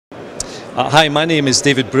Hi, my name is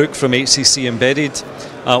David Brook from HCC Embedded.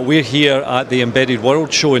 We're here at the Embedded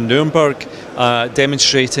World Show in Nuremberg,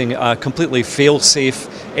 demonstrating a completely fail-safe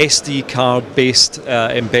SD card-based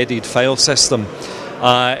embedded file system.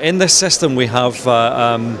 In this system we have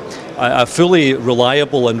a fully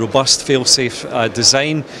reliable and robust fail-safe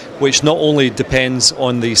design, which not only depends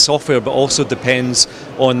on the software but also depends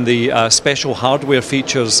on the special hardware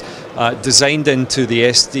features designed into the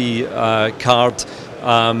SD card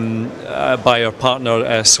by our partner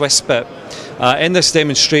SwissBit. In this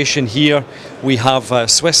demonstration here we have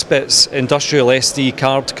SwissBit's industrial SD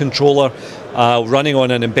card controller running on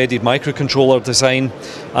an embedded microcontroller design,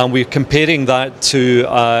 and we're comparing that to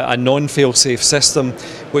a non-fail-safe system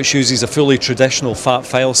which uses a fully traditional FAT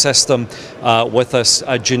file system with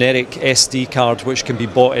a generic SD card which can be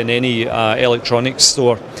bought in any electronics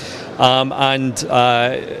store.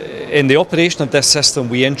 In the operation of this system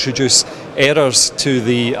we introduce errors to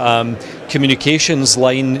the communications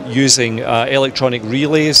line using electronic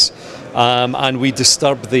relays, and we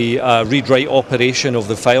disturb the read-write operation of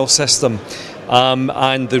the file system.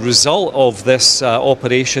 And the result of this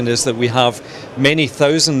operation is that we have many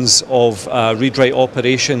thousands of read-write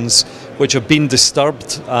operations which have been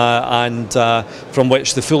disturbed and from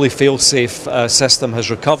which the fully fail-safe system has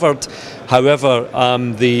recovered. However,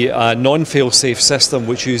 the non-fail-safe system,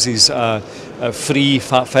 which uses a free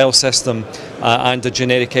FAT file system and a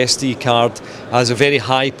generic SD card, has a very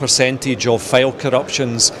high percentage of file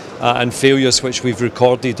corruptions and failures which we've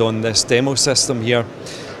recorded on this demo system here.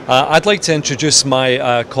 I'd like to introduce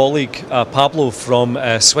my colleague Pablo from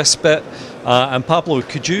SwissBit. And Pablo,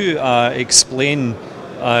 could you explain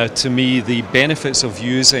to me the benefits of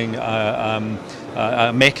using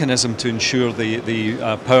a mechanism to ensure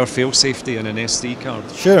the power fail safety in an SD card?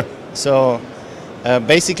 Sure. So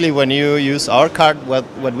basically when you use our card,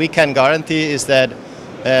 what we can guarantee is that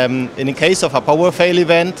in the case of a power fail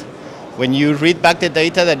event, when you read back the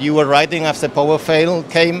data that you were writing after power fail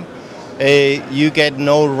came, you get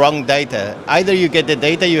no wrong data. Either you get the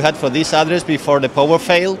data you had for this address before the power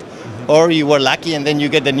failed, or you were lucky and then you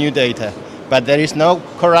get the new data. But there is no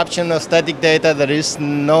corruption of static data, there is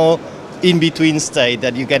no in-between state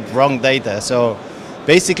that you get wrong data. So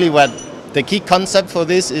basically what the key concept for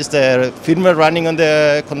this is the firmware running on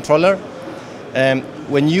the controller.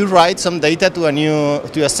 When you write some data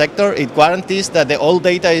to a sector, it guarantees that the old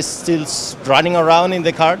data is still running around in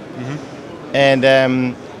the card.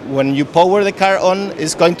 And when you power the card on,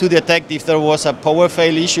 it's going to detect if there was a power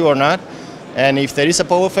fail issue or not. And if there is a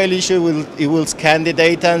power fail issue, it will scan the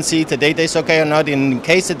data and see if the data is okay or not. In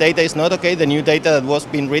case the data is not okay, the new data that was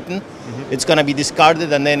being written, it's going to be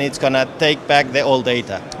discarded, and then it's going to take back the old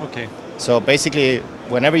data. Okay. So basically,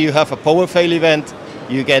 whenever you have a power fail event,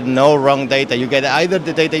 you get no wrong data. You get either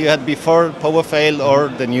the data you had before power fail or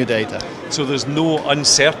the new data. So there's no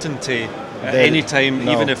uncertainty at any time,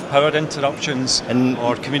 no. even if power interruptions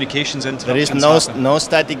or communications interruptions there is happen. no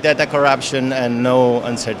static data corruption and no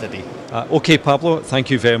uncertainty. Okay, Pablo, thank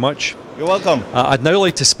you very much. You're welcome. I'd now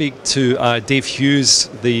like to speak to Dave Hughes,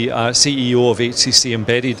 the CEO of HCC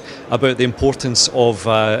Embedded, about the importance of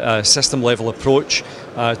a system-level approach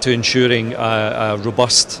to ensuring a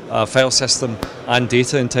robust file system and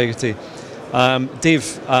data integrity.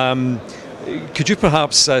 Dave, could you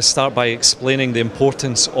perhaps start by explaining the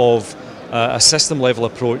importance of a system-level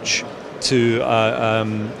approach to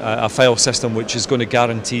a file system which is going to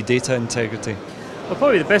guarantee data integrity? Well,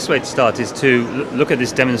 probably the best way to start is to look at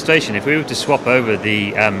this demonstration. If we were to swap over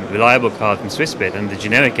the reliable card from Swissbit and the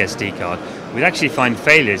generic SD card, we'd actually find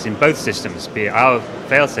failures in both systems, be it our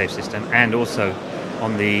fail-safe system and also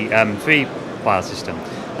on the free file system.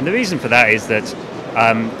 And the reason for that is that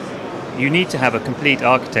you need to have a complete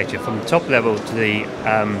architecture from the top level to the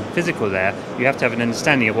physical layer. You have to have an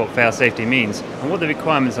understanding of what fail safety means and what the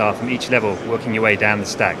requirements are from each level, working your way down the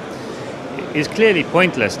stack. It is clearly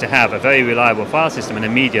pointless to have a very reliable file system and a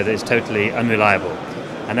media that is totally unreliable.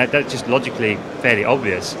 And that's just logically fairly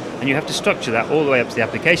obvious. And you have to structure that all the way up to the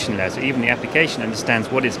application layer, so even the application understands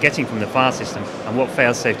what it's getting from the file system and what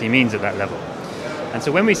fail safety means at that level. And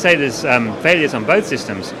so when we say there's failures on both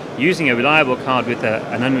systems, using a reliable card with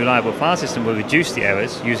an unreliable file system will reduce the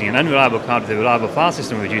errors. Using an unreliable card with a reliable file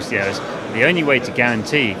system will reduce the errors. The only way to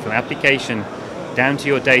guarantee from application down to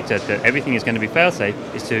your data that everything is going to be fail-safe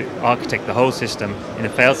is to architect the whole system in a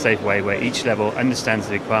fail-safe way where each level understands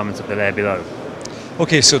the requirements of the layer below.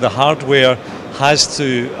 Okay, so the hardware has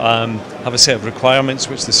to have a set of requirements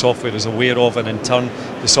which the software is aware of, and in turn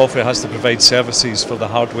the software has to provide services for the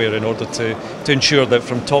hardware in order to ensure that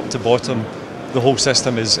from top to bottom the whole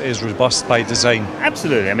system is robust by design.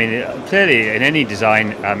 Absolutely. I mean, clearly in any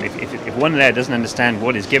design, if one layer doesn't understand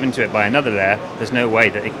what is given to it by another layer, there's no way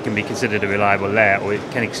that it can be considered a reliable layer, or it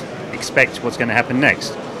can expect what's going to happen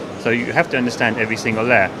next. So you have to understand every single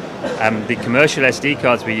layer. The commercial SD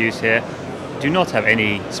cards we use here do not have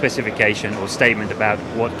any specification or statement about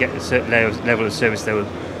what level of service they will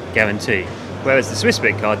guarantee. Whereas the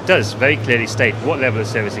Swissbit card does very clearly state what level of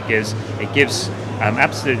service it gives. It gives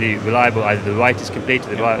absolutely reliable, either the write is complete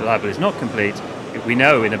or the reliable is not complete. We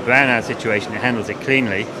know in a brownout situation it handles it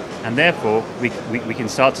cleanly, and therefore we can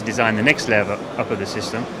start to design the next level up of the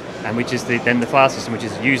system, and which is then the file system which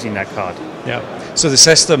is using that card. Yeah. So the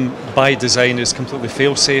system by design is completely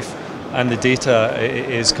fail-safe, and the data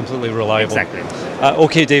is completely reliable. Exactly.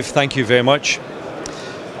 Okay, Dave, thank you very much.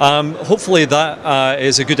 Hopefully that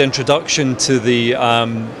is a good introduction to the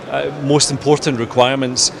most important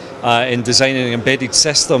requirements in designing an embedded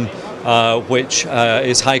system which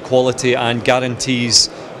is high quality and guarantees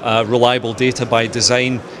reliable data by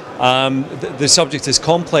design. The subject is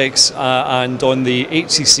complex, and on the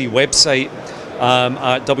HCC website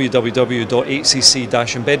at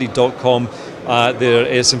www.hcc-embedded.com there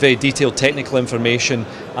is some very detailed technical information,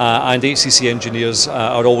 and HCC engineers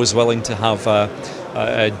are always willing to have a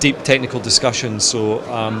deep technical discussion, so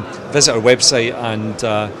visit our website and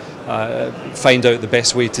find out the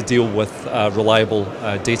best way to deal with reliable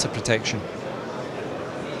data protection.